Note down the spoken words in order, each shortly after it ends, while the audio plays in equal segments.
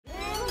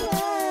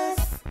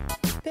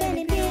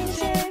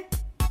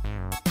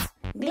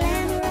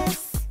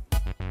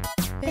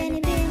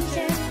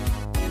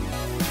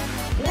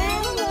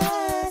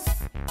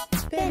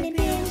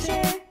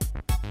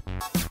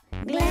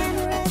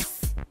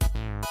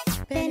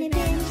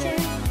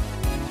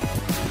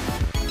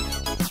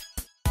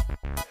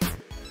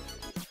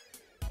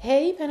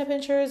Hey penny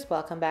pinchers,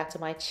 welcome back to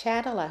my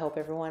channel. I hope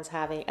everyone's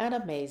having an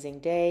amazing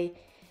day.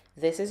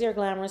 This is your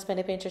glamorous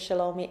penny pincher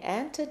Chelomie,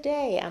 and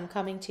today I'm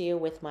coming to you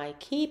with my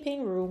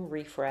keeping room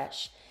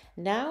refresh.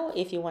 Now,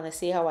 if you want to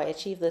see how I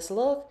achieve this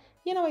look,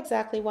 you know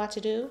exactly what to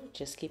do.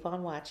 Just keep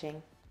on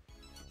watching.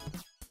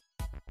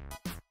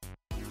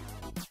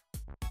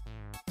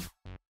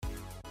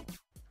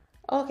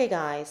 Okay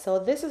guys, so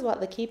this is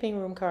what the keeping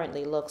room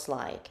currently looks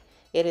like.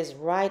 It is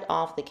right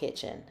off the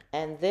kitchen,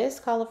 and this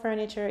color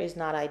furniture is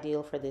not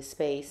ideal for this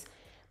space,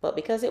 but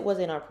because it was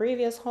in our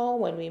previous home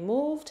when we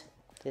moved,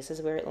 this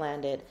is where it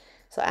landed.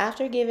 So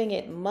after giving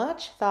it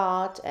much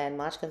thought and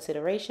much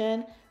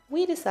consideration,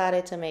 we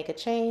decided to make a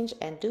change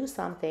and do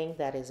something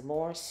that is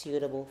more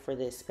suitable for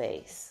this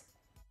space.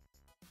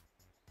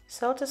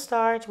 So to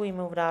start, we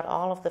moved out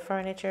all of the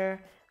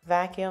furniture,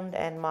 vacuumed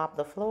and mopped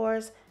the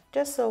floors,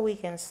 just so we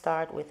can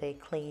start with a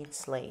clean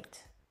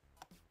slate.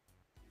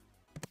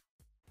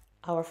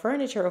 Our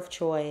furniture of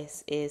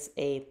choice is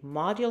a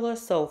modular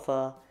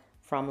sofa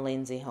from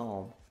LINSY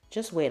Home.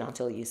 Just wait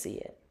until you see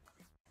it.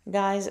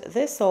 Guys,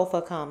 this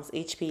sofa comes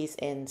each piece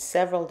in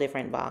several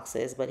different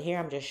boxes, but here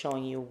I'm just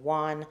showing you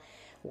one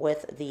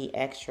with the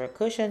extra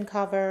cushion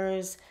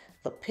covers,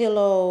 the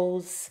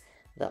pillows,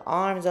 the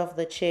arms of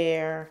the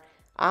chair.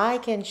 I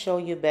can show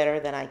you better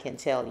than I can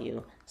tell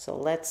you. So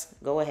let's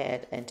go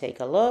ahead and take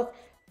a look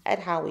at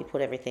how we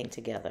put everything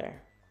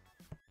together.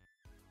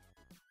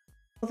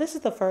 This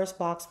is the first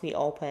box we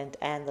opened,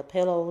 and the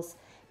pillows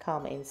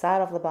come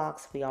inside of the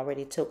box. We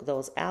already took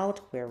those out.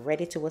 We're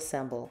ready to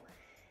assemble.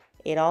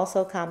 It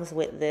also comes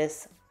with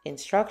this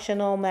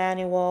instructional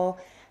manual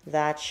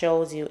that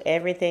shows you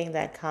everything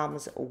that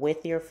comes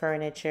with your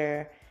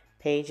furniture,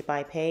 page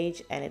by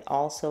page, and it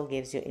also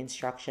gives you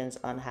instructions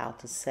on how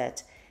to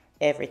set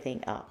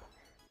everything up.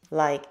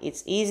 Like,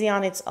 it's easy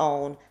on its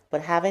own,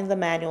 but having the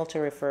manual to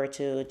refer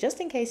to just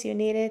in case you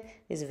need it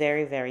is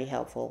very, very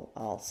helpful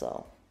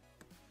also.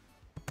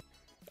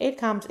 It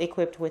comes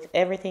equipped with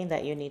everything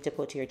that you need to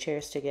put your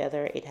chairs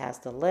together. It has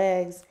the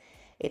legs,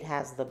 it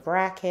has the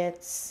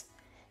brackets.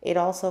 It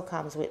also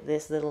comes with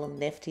this little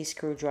nifty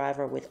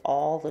screwdriver with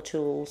all the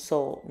tools,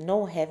 so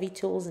no heavy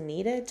tools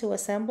needed to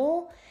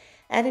assemble.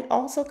 And it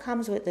also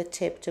comes with the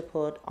tip to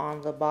put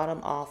on the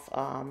bottom of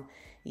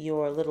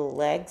your little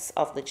legs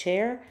of the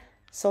chair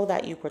so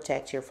that you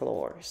protect your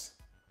floors.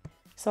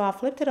 So I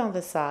flipped it on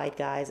the side,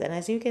 guys, and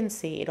as you can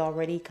see, it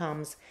already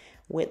comes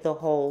with the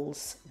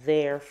holes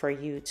there for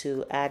you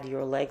to add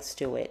your legs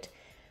to it.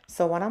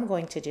 So what I'm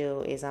going to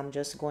do is I'm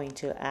just going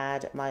to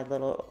add my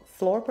little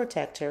floor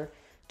protector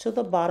to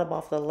the bottom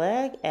of the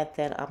leg, and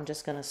then I'm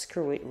just going to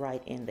screw it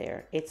right in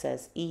there. It's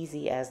as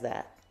easy as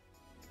that.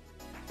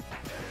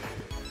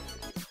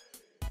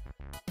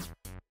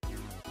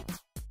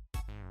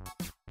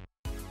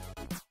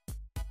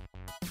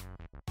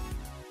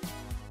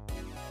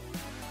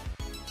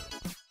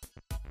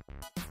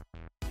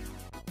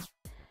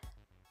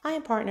 I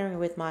am partnering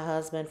with my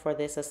husband for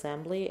this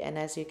assembly, and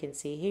as you can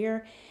see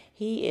here,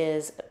 he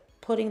is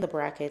putting the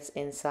brackets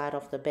inside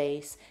of the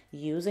base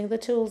using the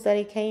tools that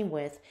he came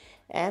with,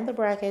 and the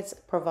brackets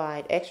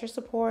provide extra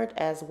support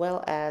as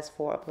well as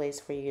for a place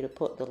for you to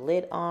put the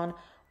lid on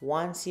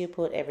once you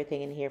put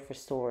everything in here for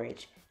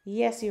storage.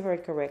 Yes, you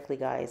heard correctly,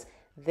 guys.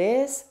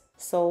 This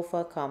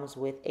sofa comes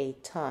with a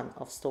ton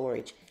of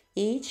storage.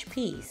 Each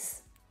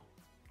piece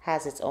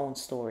has its own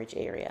storage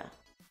area.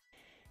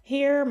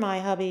 Here,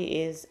 my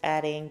hubby is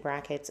adding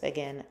brackets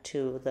again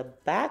to the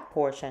back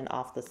portion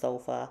of the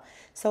sofa.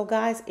 So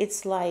guys,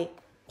 it's like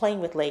playing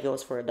with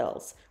Legos for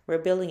adults. We're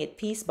building it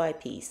piece by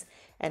piece.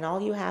 And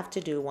all you have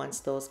to do once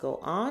those go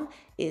on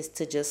is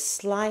to just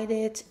slide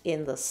it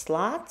in the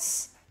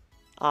slots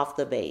of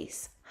the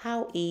base.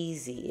 How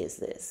easy is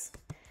this?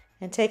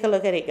 And take a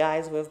look at it,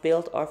 guys. We've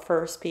built our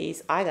first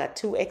piece. I got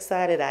too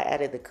excited. I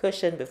added the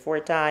cushion before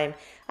time.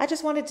 I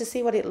just wanted to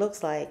see what it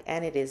looks like,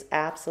 and it is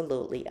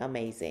absolutely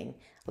amazing.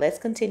 Let's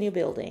continue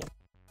building.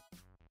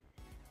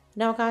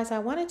 Now, guys, I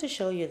wanted to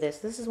show you this.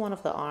 This is one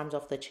of the arms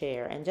of the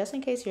chair, and just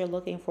in case you're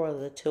looking for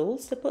the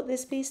tools to put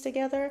this piece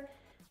together,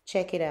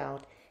 check it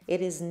out.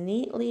 It is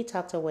neatly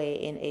tucked away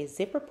in a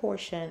zipper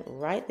portion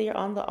right there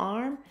on the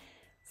arm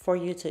for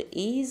you to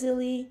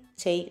easily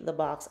take the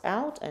box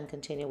out and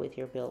continue with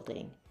your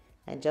building.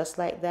 And just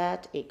like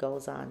that, it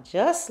goes on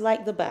just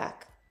like the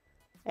back.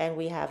 And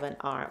we have an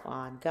arm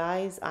on.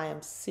 Guys, I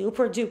am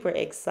super duper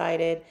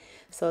excited.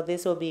 So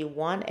this will be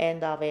one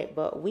end of it,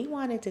 but we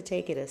wanted to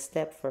take it a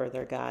step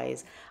further,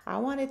 guys. I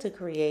wanted to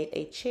create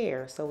a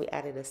chair, so we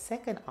added a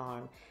second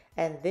arm,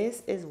 and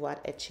this is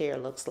what a chair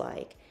looks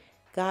like.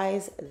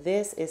 Guys,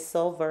 this is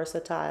so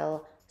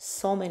versatile.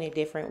 So many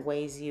different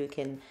ways you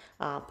can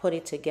put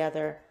it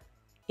together.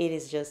 It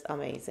is just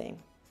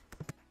amazing.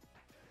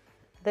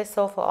 This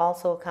sofa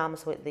also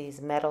comes with these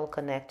metal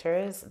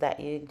connectors that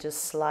you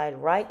just slide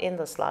right in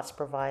the slots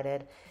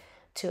provided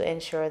to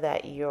ensure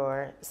that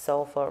your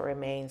sofa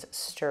remains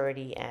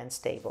sturdy and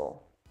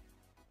stable.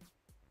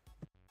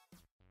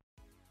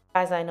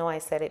 Guys, I know I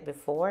said it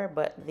before,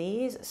 but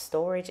these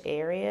storage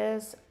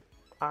areas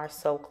are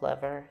so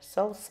clever,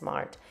 so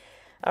smart.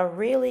 A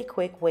really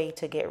quick way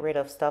to get rid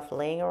of stuff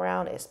laying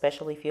around,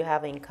 especially if you're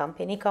having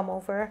company come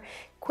over.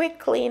 Quick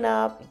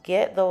cleanup,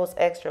 get those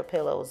extra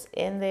pillows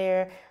in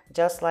there,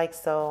 just like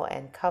so,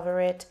 and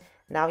cover it.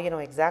 Now you know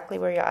exactly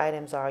where your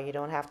items are. You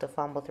don't have to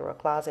fumble through a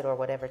closet or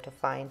whatever to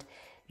find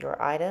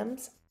your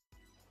items.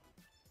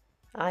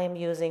 I am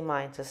using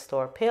mine to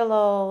store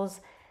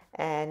pillows,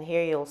 and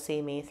here you'll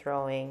see me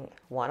throwing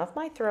one of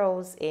my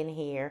throws in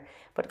here.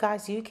 But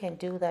guys, you can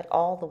do that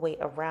all the way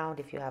around.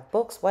 If you have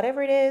books,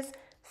 whatever it is,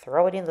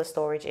 throw it in the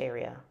storage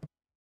area.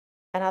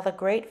 Another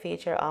great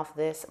feature of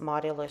this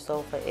modular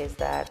sofa is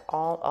that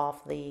all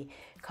of the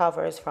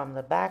covers from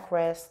the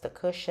backrest, the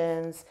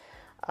cushions,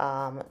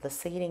 the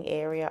seating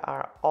area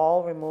are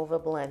all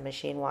removable and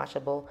machine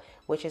washable,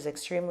 which is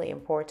extremely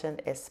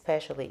important,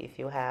 especially if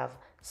you have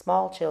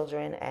small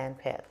children and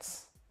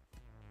pets.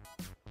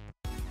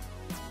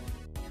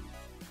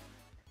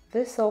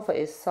 This sofa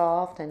is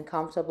soft and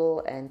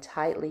comfortable and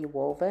tightly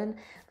woven.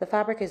 The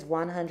fabric is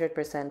 100%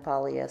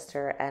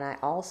 polyester, and I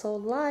also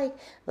like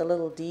the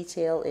little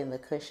detail in the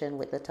cushion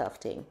with the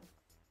tufting.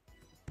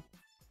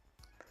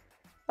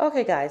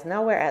 Okay guys,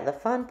 now we're at the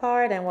fun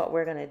part, and what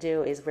we're going to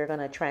do is we're going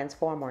to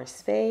transform our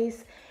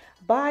space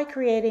by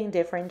creating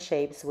different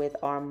shapes with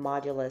our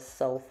modular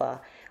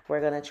sofa. We're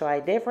going to try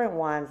different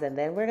ones, and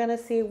then we're going to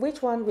see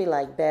which one we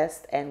like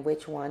best and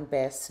which one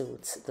best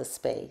suits the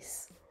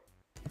space.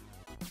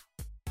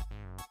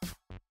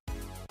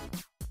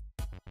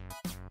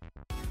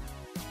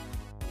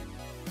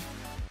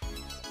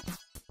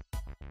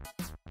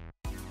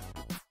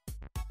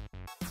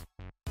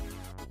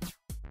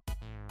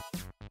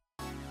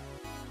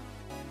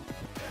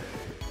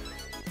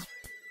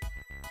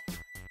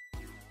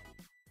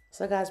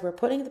 So guys, we're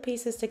putting the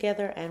pieces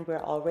together and we're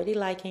already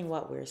liking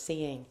what we're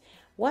seeing.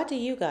 What do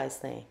you guys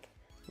think?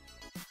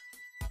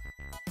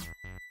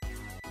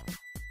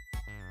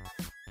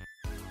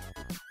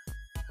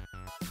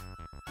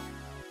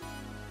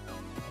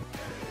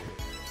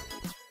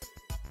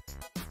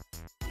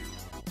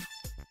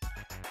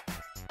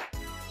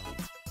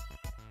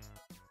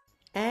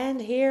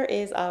 And here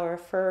is our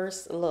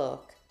first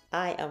look.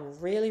 I am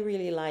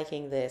really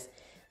liking this.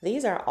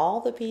 These are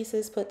all the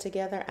pieces put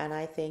together and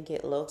I think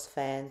it looks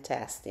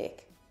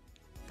fantastic.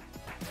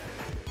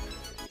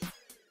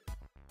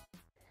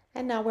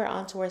 And now we're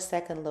on to our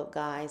second look,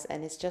 guys,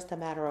 and it's just a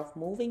matter of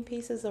moving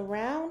pieces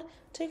around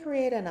to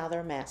create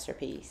another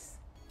masterpiece.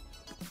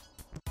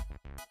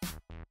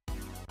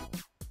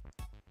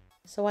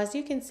 So as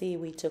you can see,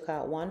 we took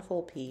out one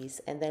full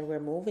piece and then we're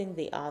moving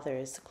the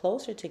others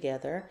closer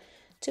together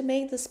to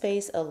make the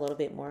space a little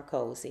bit more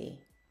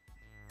cozy.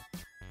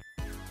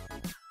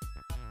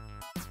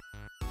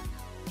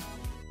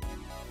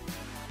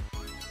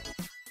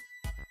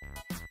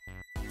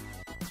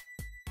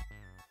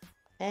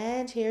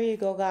 And here you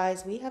go,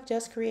 guys. We have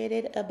just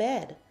created a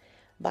bed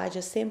by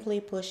just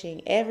simply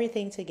pushing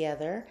everything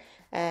together,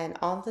 and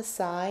on the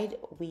side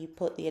we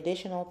put the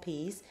additional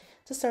piece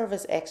to serve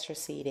as extra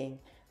seating.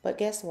 But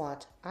guess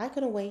what? I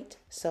couldn't wait,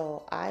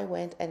 so I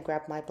went and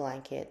grabbed my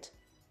blanket.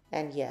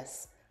 And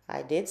yes,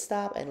 I did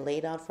stop and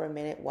lay down for a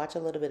minute, watch a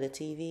little bit of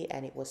TV,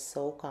 and it was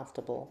so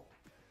comfortable.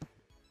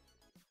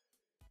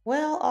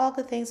 Well, all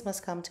good things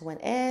must come to an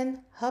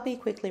end. Hubby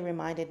quickly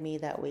reminded me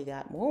that we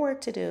got more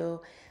work to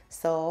do,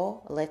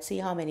 so let's see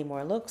how many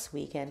more looks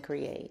we can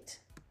create.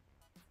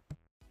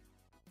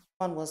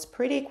 One was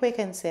pretty quick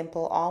and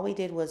simple. All we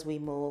did was we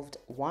moved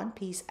one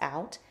piece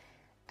out,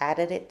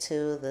 added it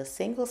to the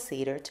single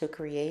seater to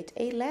create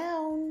a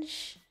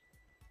lounge.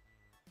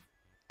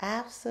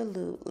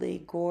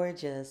 Absolutely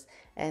gorgeous.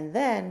 And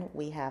then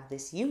we have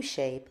this U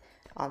shape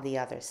on the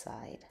other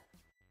side.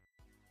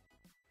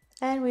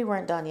 And we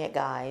weren't done yet,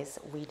 guys.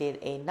 We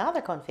did another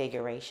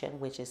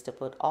configuration, which is to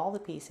put all the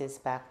pieces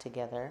back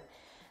together,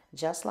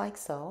 just like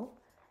so,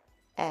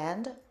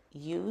 and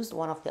used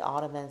one of the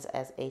ottomans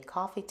as a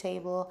coffee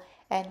table,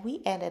 and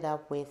we ended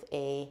up with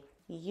a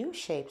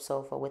U-shaped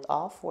sofa with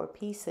all four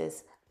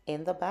pieces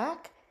in the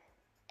back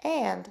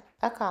and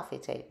a coffee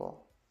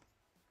table.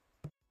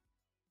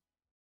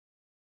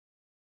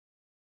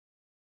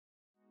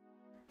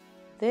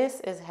 This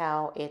is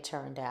how it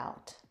turned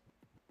out.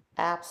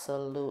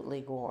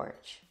 Absolutely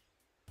gorgeous.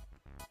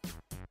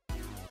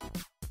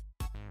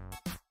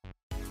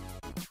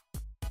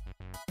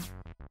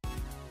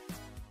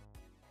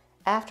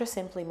 After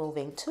simply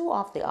moving two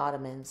of the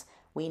ottomans,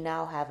 we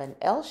now have an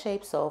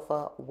L-shaped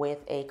sofa with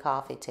a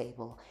coffee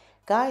table.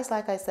 Guys,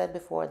 like I said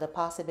before, the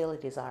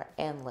possibilities are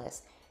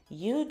endless.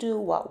 You do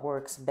what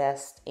works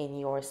best in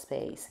your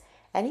space.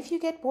 And if you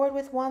get bored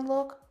with one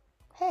look,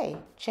 hey,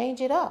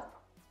 change it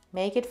up.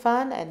 Make it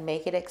fun and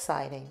make it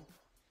exciting.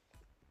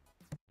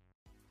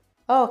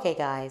 Okay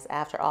guys,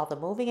 after all the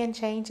moving and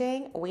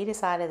changing, we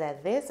decided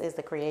that this is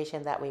the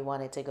creation that we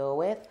wanted to go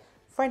with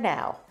for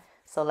now.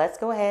 So let's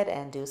go ahead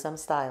and do some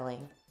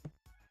styling.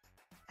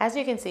 As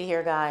you can see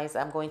here, guys,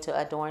 I'm going to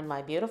adorn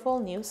my beautiful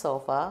new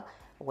sofa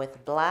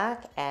with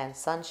black and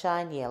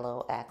sunshine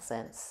yellow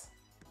accents.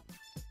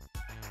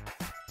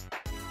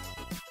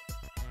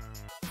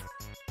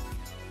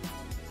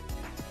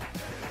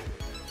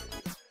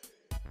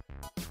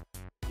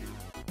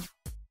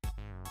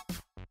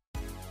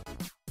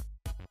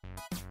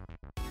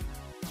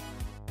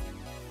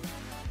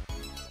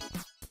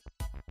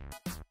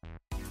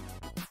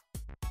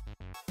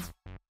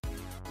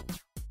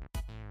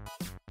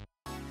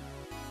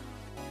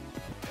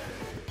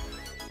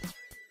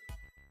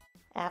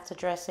 After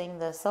dressing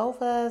the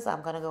sofas,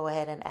 I'm going to go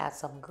ahead and add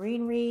some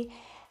greenery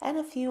and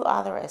a few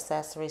other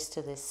accessories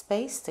to this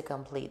space to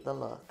complete the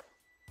look.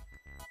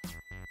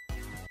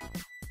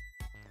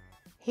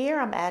 Here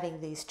I'm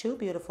adding these two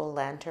beautiful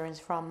lanterns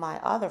from my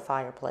other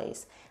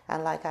fireplace.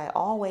 And like I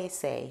always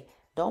say,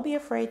 don't be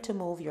afraid to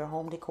move your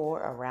home decor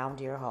around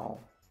your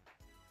home.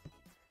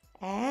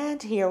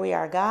 And here we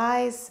are,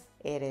 guys.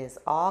 It is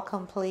all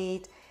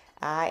complete.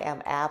 I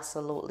am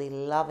absolutely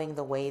loving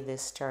the way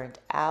this turned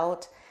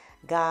out.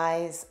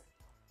 Guys,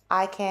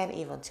 I can't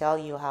even tell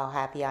you how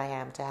happy I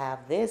am to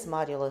have this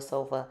modular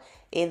sofa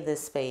in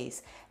this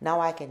space. Now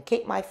I can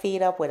kick my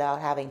feet up without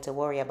having to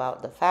worry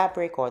about the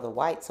fabric or the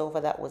white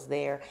sofa that was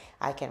there.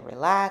 I can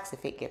relax.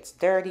 If it gets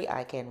dirty,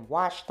 I can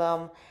wash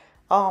them.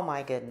 Oh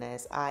my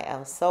goodness, I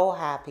am so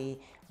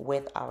happy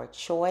with our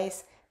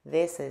choice.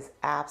 This is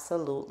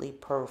absolutely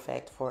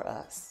perfect for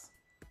us.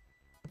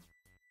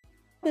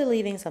 I'll be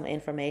leaving some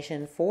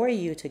information for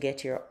you to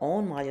get your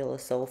own modular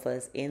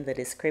sofas in the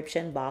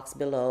description box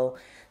below.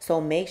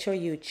 So make sure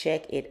you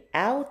check it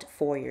out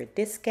for your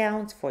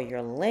discounts, for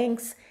your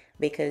links,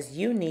 because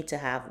you need to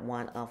have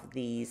one of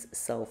these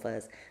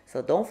sofas.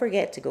 So don't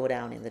forget to go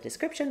down in the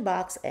description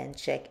box and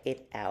check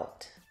it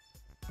out.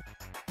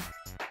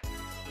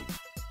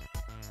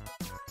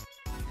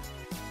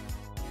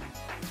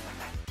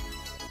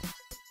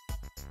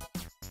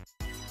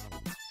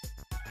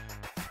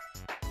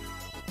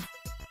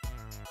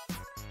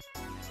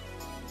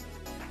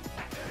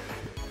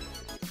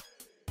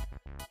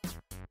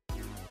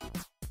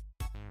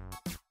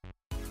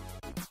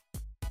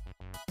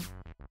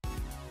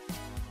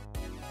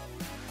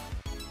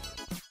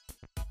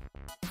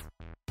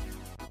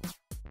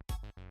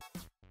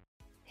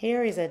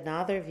 Here is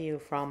another view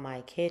from my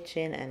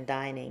kitchen and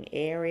dining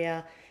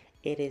area.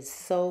 It is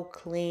so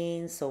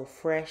clean, so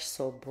fresh,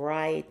 so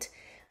bright.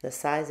 The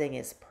sizing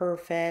is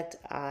perfect.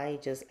 I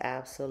just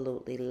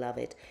absolutely love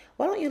it.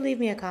 Why don't you leave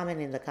me a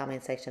comment in the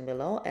comment section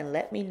below and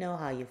let me know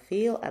how you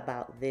feel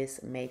about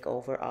this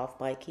makeover of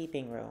my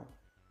keeping room.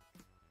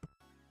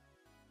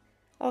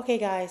 Okay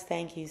guys,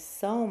 thank you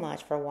so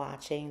much for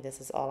watching. This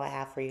is all I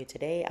have for you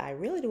today. I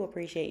really do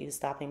appreciate you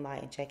stopping by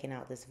and checking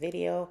out this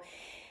video.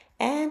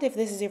 And if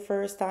this is your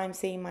first time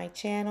seeing my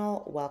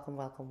channel, welcome,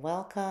 welcome,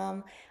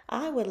 welcome.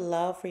 I would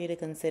love for you to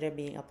consider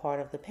being a part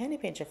of the Penny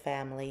Pincher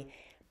family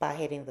by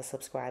hitting the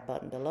subscribe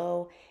button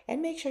below.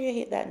 And make sure you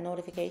hit that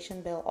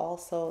notification bell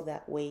also.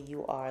 That way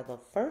you are the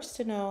first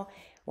to know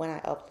when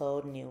I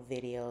upload new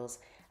videos.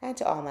 And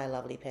to all my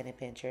lovely Penny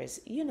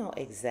Pinchers, you know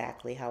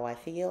exactly how I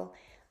feel.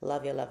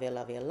 Love you, love you,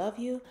 love you, love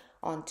you.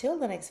 Until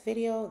the next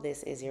video,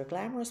 this is your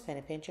Glamorous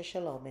Penny Pincher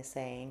ChelomieC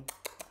saying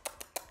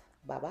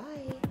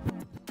bye-bye.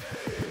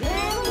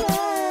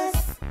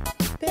 Glamorous,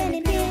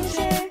 penny